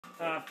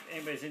if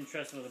anybody's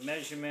interested with a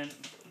measurement,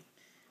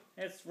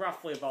 it's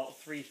roughly about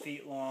 3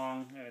 feet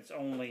long, and it's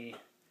only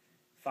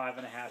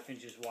 5.5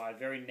 inches wide.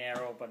 Very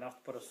narrow, but enough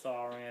to put a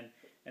saw in,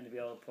 and to be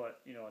able to put,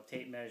 you know, a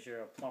tape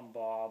measure, a plumb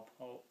bob,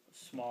 a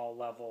small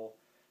level,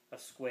 a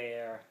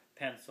square,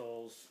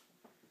 pencils,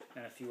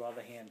 and a few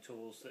other hand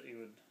tools that you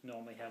would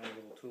normally have in a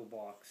little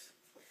toolbox.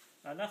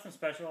 Nothing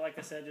special, like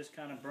I said, just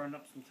kind of burned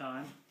up some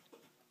time.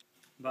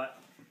 But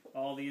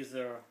all these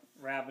are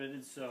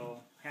rabbited,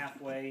 so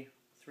halfway,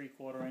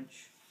 3/4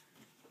 inch.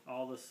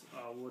 All this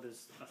wood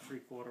is a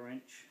 3/4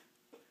 inch.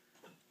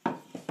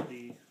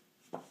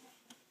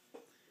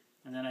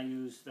 And then I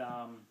used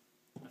the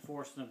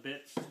Forstner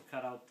bits to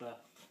cut out the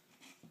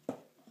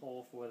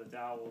hole for where the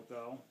dowel will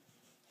go.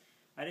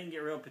 I didn't get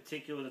real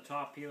particular with the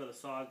top here where the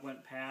saw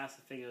went past.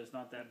 I figured it's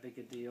not that big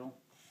a deal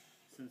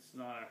since it's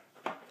not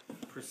a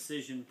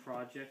precision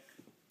project.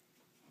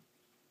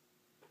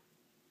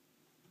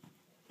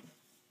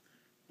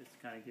 Just to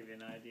kind of give you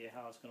an idea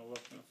how it's going to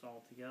look when it's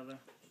all together.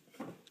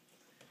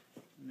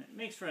 And it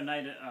makes for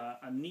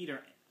a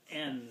neater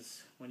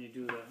ends when you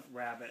do the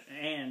rabbet.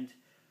 And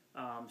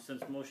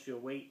since most of your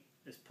weight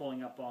is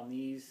pulling up on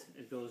these,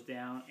 it goes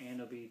down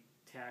and it'll be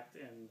tacked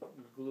and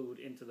glued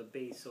into the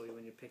base, so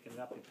when you're picking it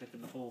up, you're picking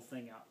the whole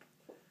thing up.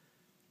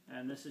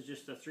 And this is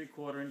just a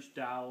 3/4 inch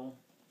dowel,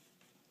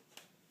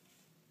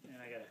 and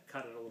I gotta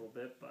cut it a little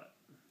bit, but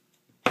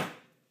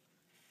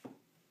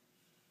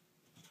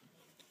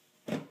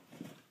if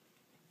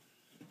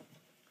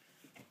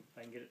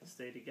I can get it to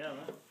stay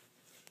together.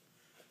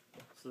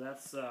 So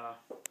that's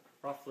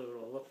roughly what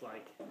it'll look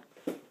like.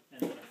 And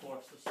then of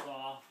course the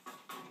saw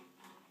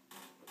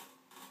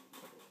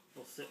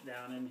will sit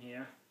down in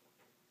here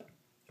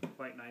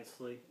quite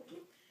nicely.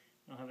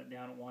 I'll have it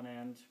down at one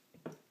end.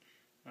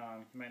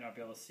 You might not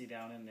be able to see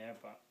down in there,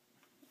 but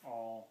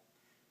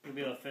you'll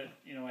be able to fit,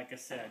 you know, like I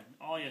said,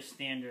 all your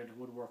standard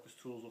woodworkers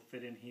tools will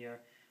fit in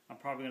here. I'm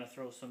probably going to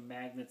throw some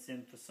magnets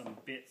in for some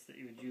bits that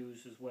you would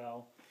use as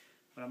well,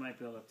 but I might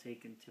be able to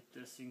take and tip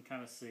this. You can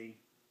kind of see,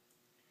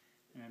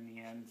 and then the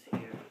end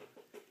here,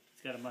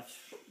 it's got a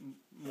much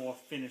more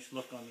finished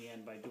look on the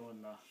end by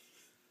doing the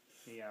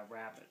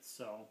rabbets.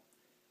 So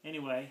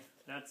anyway,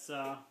 that's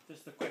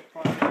just a quick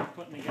project I'm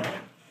putting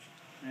together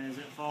as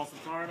it falls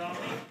apart on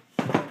me.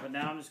 But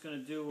now I'm just going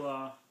to do,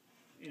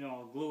 you know,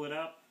 I'll glue it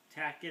up,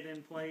 tack it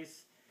in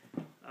place,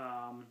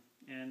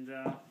 and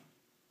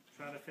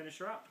try to finish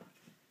her up.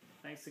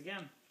 Thanks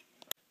again.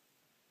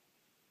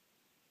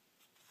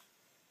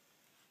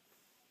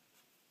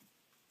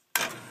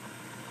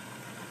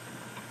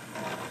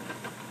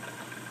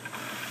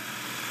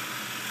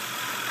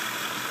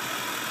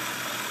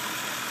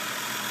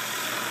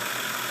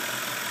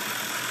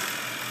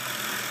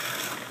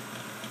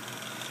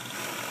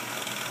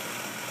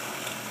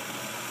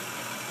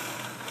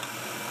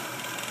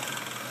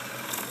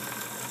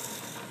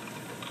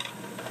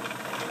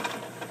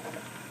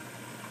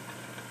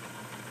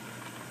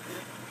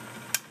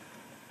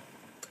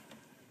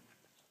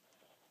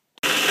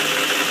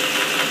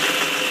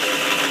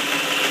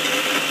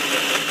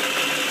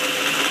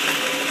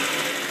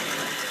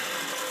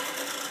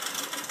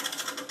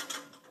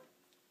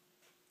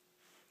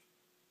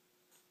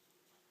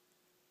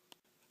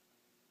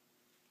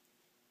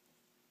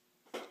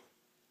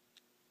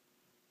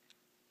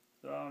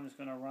 So I'm just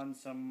going to run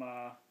some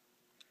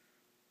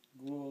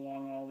glue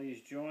along all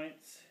these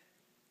joints.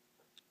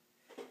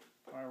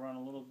 Probably run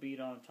a little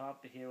bead on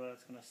top to here where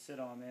that's going to sit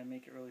on there,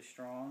 make it really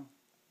strong.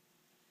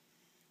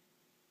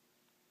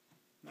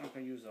 I'm not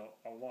going to use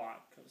a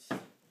lot because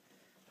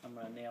I'm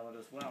going to nail it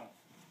as well.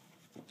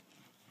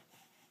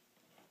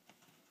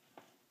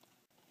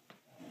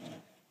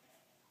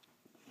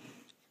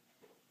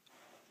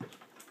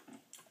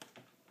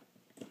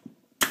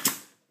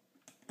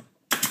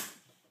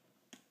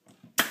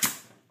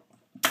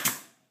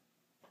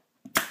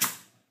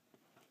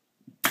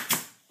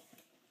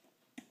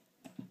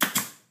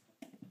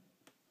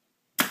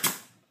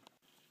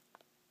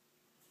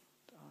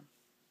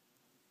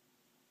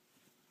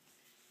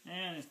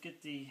 And just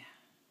get the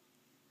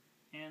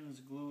ends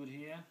glued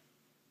here.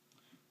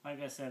 Like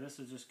I said, this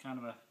is just kind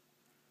of a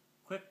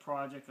quick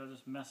project. I was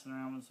just messing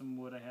around with some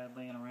wood I had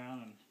laying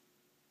around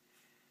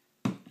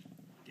and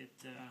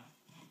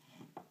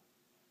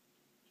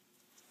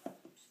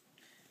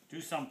do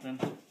something.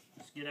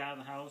 Just get out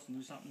of the house and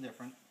do something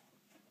different.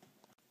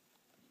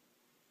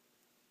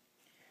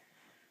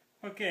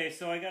 Okay,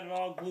 so I got it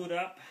all glued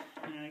up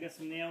and I got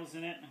some nails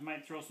in it. I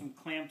might throw some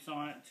clamps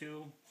on it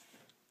too.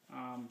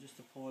 Just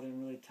to pull it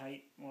in really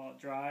tight while it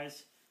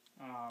dries.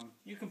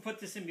 You can put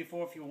this in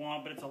before if you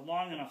want, but it's a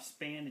long enough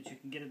span that you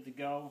can get it to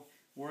go.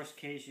 Worst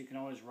case, you can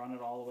always run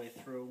it all the way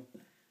through.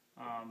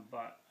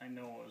 But I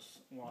know it was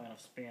a long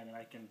enough span that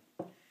I can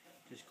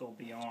just go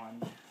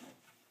beyond.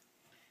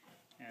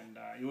 And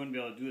you wouldn't be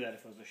able to do that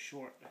if it was a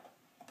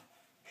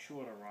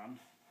shorter run.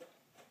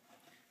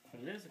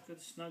 But it is a good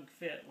snug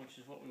fit, which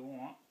is what we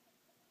want.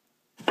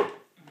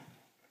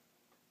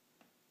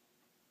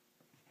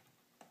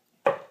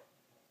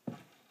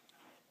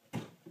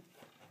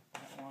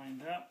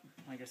 Lined up.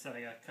 like I said,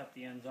 I got to cut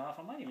the ends off.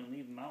 I might even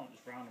leave them out,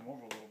 just round them over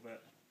a little bit.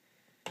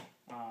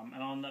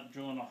 And I'll end up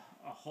drilling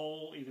a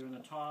hole either in the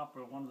top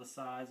or one of the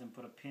sides and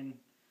put a pin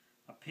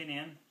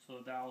in so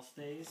the dowel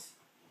stays.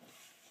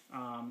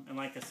 And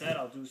like I said,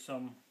 I'll do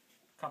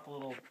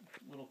couple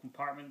little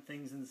compartment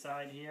things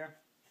inside here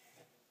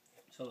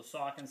so the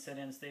saw can sit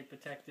in, stay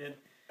protected,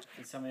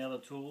 and some of the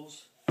other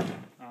tools.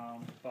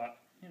 But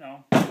you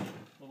know,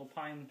 little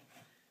pine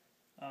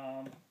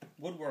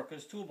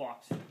woodworker's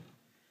toolbox.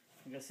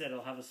 Like I said,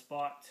 it'll have a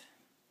spot.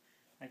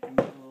 I can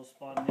make a little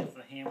spot in there for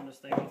the hammer to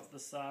stay off to the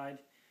side.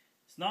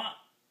 It's not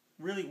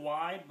really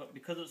wide, but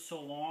because it's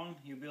so long,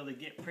 you'll be able to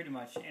get pretty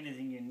much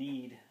anything you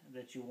need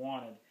that you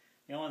wanted.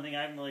 The only thing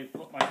I haven't really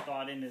put my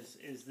thought in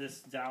is this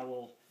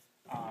dowel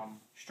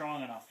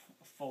strong enough,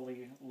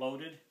 fully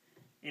loaded.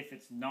 If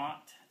it's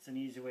not, it's an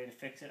easy way to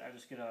fix it. I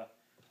just get a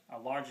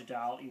larger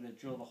dowel, either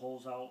drill the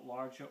holes out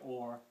larger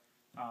or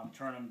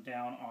turn them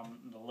down on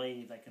the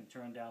lathe. I can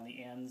turn down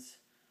the ends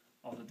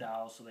of the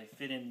dowel so they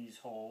fit in these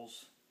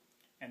holes,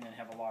 and then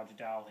have a larger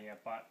dowel here.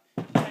 But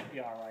it might be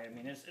alright. I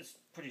mean, it's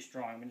pretty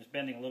strong. I mean, it's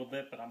bending a little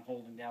bit, but I'm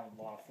holding down with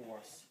a lot of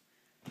force.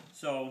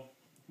 So,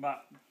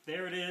 but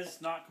there it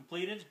is, not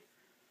completed.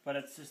 But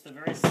it's just a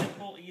very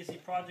simple, easy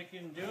project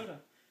you can do to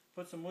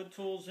put some wood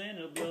tools in.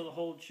 It'll be able to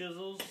hold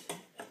chisels.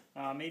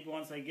 Maybe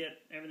once I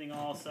get everything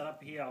all set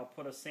up here, I'll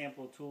put a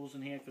sample of tools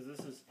in here, because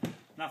this is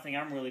nothing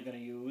I'm really going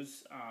to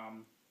use.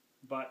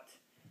 But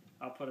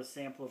I'll put a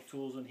sample of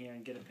tools in here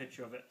and get a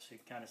picture of it so you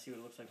can kind of see what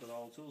it looks like with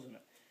all the tools in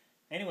it.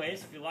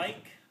 Anyways, if you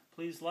like,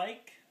 please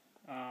like,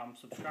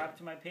 subscribe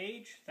to my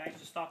page. Thanks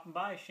for stopping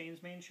by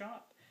Shane's Main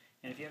Shop.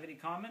 And if you have any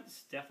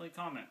comments, definitely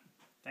comment.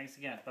 Thanks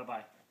again.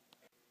 Bye-bye.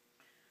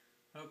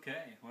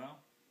 Okay, well,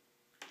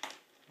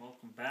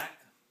 welcome back.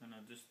 I'm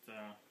going to just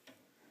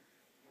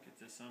get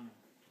this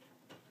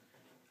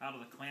out of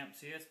the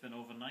clamps here. It's been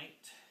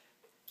overnight.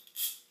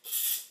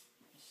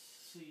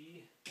 Let's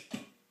see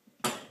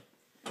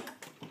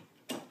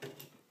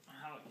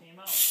how it came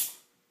out.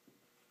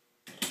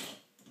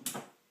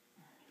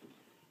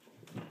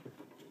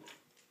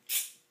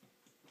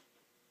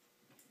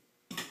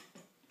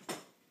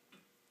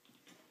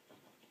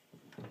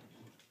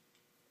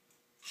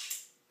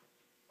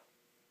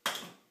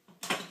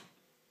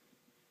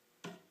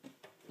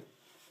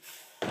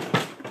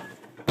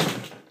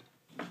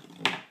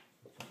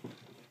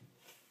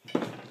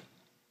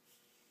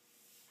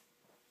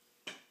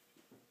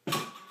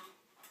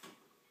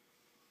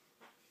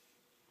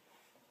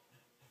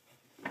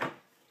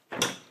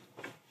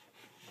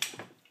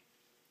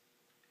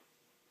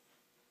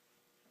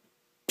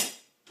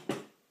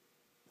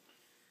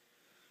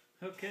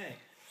 Okay,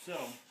 so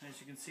as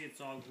you can see,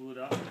 it's all glued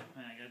up,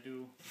 and I gotta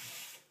do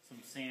some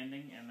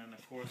sanding, and then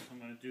of course I'm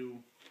gonna do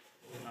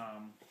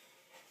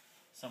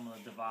some of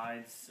the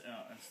divides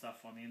and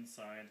stuff on the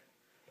inside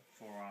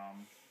for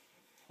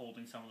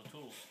holding some of the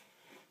tools.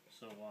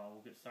 So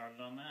we'll get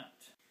started on that.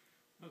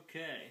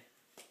 Okay,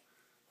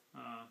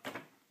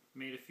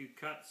 made a few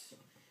cuts.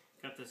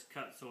 Got this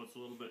cut so it's a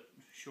little bit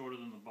shorter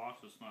than the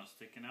box, so it's not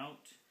sticking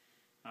out.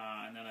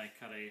 And then I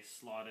cut a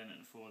slot in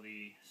it for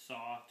the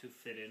saw to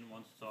fit in.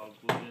 Once it's all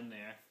glued in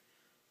there,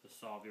 the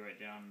saw will be right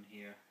down in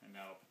here, and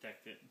that'll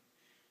protect it.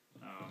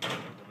 I'll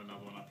have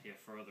another one up here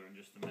further in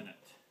just a minute.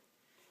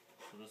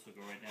 So this will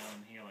go right down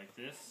in here like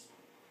this.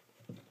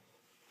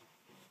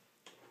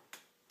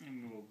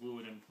 And we'll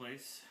glue it in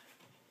place.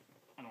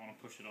 I don't want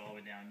to push it all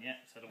the way down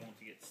yet, because I don't want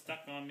it to get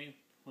stuck on me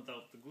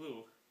without the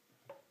glue.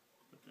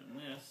 But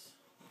then this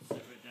will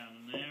sit right down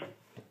in there,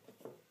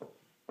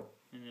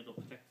 and it'll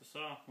protect the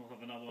saw. We'll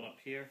have another one up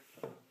here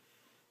to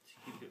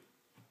keep it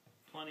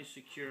plenty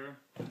secure,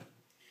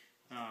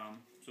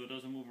 so it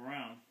doesn't move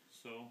around.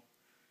 So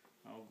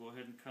I'll go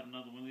ahead and cut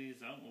another one of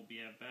these out, and we'll be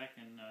back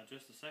in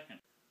just a second.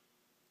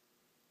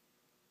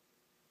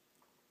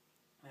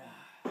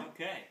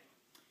 Okay,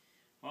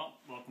 well,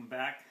 welcome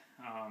back.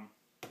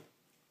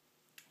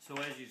 So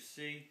as you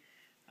see,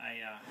 I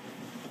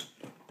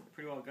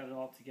pretty well got it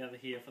all together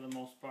here for the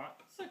most part.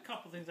 There's a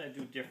couple things I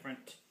do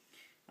different.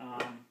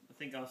 I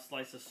think I'll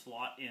slice a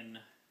slot in.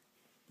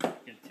 I'm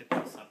going to tip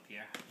this up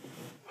here.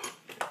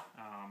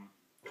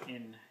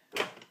 In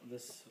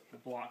this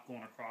block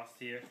going across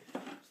here,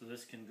 so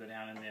this can go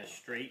down in there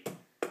straight.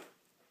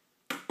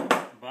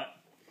 But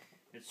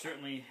it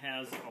certainly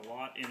has a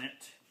lot in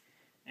it,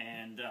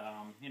 and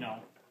you know,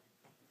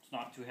 it's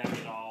not too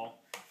heavy at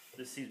all.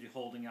 This seems to be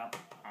holding up.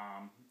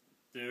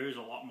 There is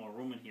a lot more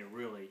room in here,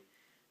 really,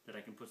 that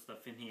I can put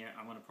stuff in here.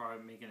 I'm going to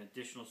probably make an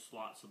additional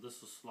slot, so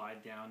this will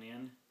slide down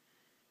in,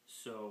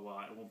 so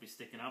it won't be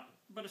sticking up.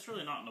 But it's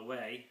really not in the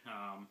way,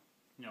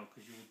 you know,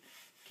 because you would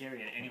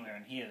carry it anywhere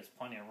in here. There's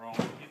plenty of room.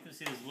 You can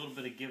see there's a little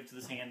bit of give to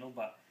this handle,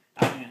 but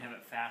I don't even have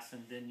it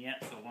fastened in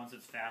yet, so once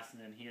it's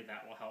fastened in here,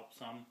 that will help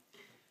some.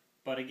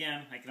 But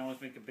again, I can always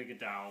make a bigger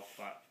dowel,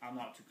 but I'm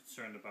not too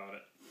concerned about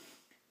it.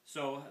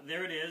 So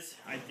there it is.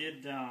 I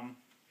did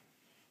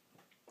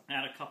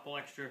add a couple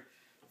extra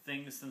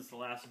things since the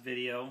last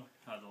video,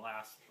 the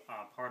last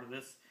part of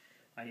this.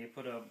 I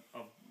put a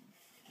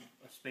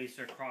a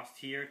spacer across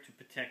here to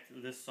protect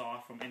this saw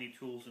from any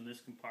tools in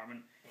this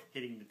compartment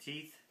hitting the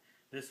teeth.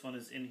 This one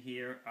is in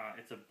here,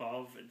 it's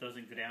above, it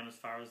doesn't go down as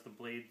far as the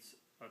blades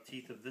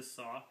teeth of this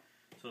saw,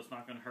 so it's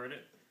not going to hurt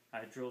it.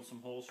 I drilled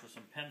some holes for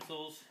some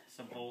pencils,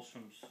 some holes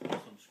from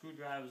some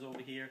screwdrivers over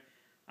here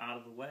out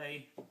of the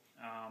way,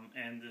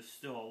 and there's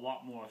still a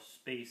lot more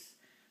space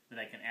that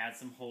I can add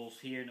some holes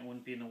here and it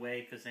wouldn't be in the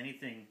way, because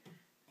anything,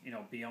 you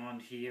know,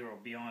 beyond here or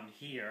beyond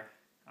here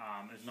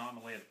is not in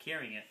the way of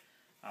carrying it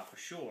for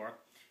sure.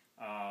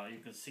 You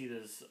can see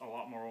there's a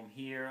lot more room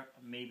here.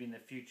 Maybe in the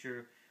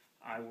future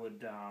I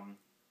would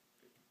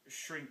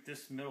shrink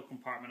this middle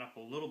compartment up a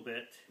little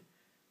bit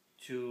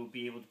to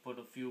be able to put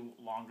a few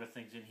longer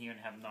things in here and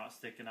have them not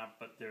sticking up,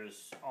 but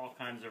there's all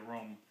kinds of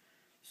room.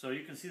 So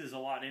you can see there's a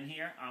lot in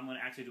here. I'm going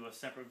to actually do a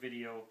separate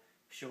video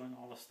showing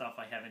all the stuff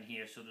I have in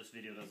here so this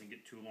video doesn't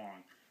get too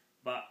long.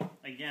 But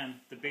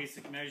again, the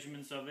basic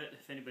measurements of it,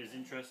 if anybody's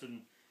interested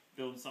in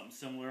building something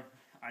similar,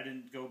 I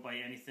didn't go by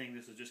anything.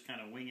 This is just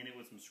kind of winging it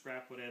with some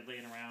scrap wood I had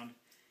laying around.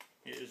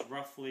 It is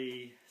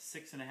roughly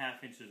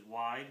 6.5 inches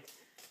wide.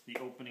 The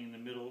opening in the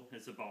middle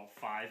is about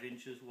 5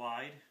 inches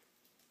wide.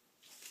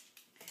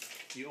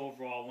 The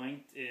overall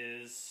length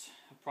is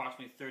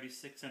approximately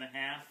 36.5,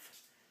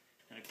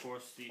 and of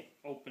course the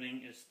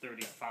opening is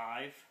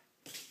 35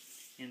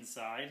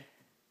 inside.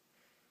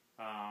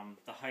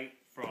 The height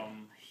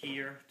from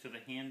here to the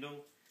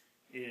handle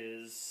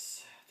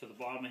is, to the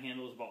bottom of the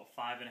handle is about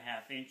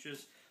 5.5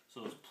 inches,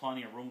 so there's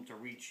plenty of room to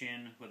reach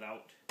in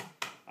without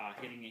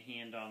hitting your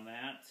hand on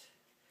that.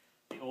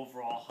 The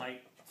overall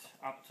height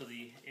up to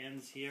the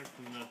ends here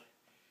from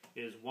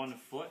the is 1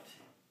 foot.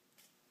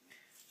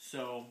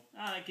 So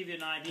that give you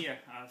an idea,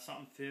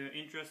 something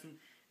interesting.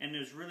 And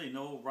there's really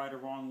no right or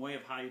wrong way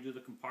of how you do the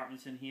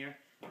compartments in here.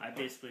 I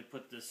basically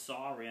put this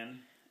saw in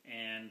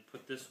and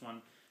put this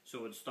one so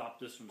it would stop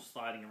this from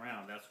sliding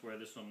around. That's where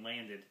this one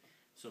landed.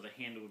 So the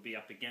handle would be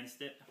up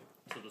against it,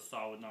 so the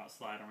saw would not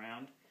slide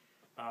around.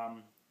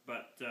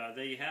 But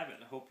there you have it.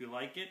 I hope you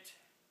like it.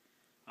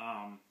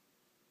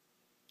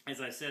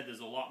 As I said, there's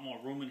a lot more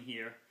room in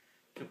here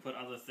to put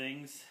other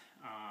things.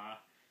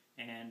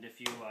 And if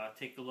you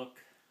take a look,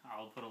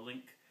 I'll put a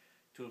link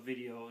to a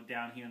video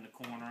down here in the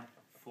corner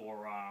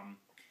for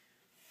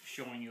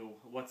showing you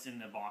what's in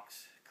the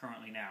box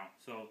currently now.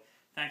 So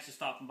thanks for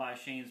stopping by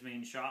Shane's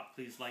Main Shop.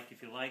 Please like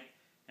if you like,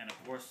 and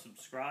of course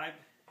subscribe,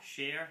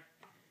 share,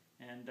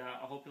 and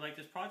I hope you like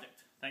this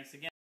project. Thanks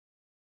again.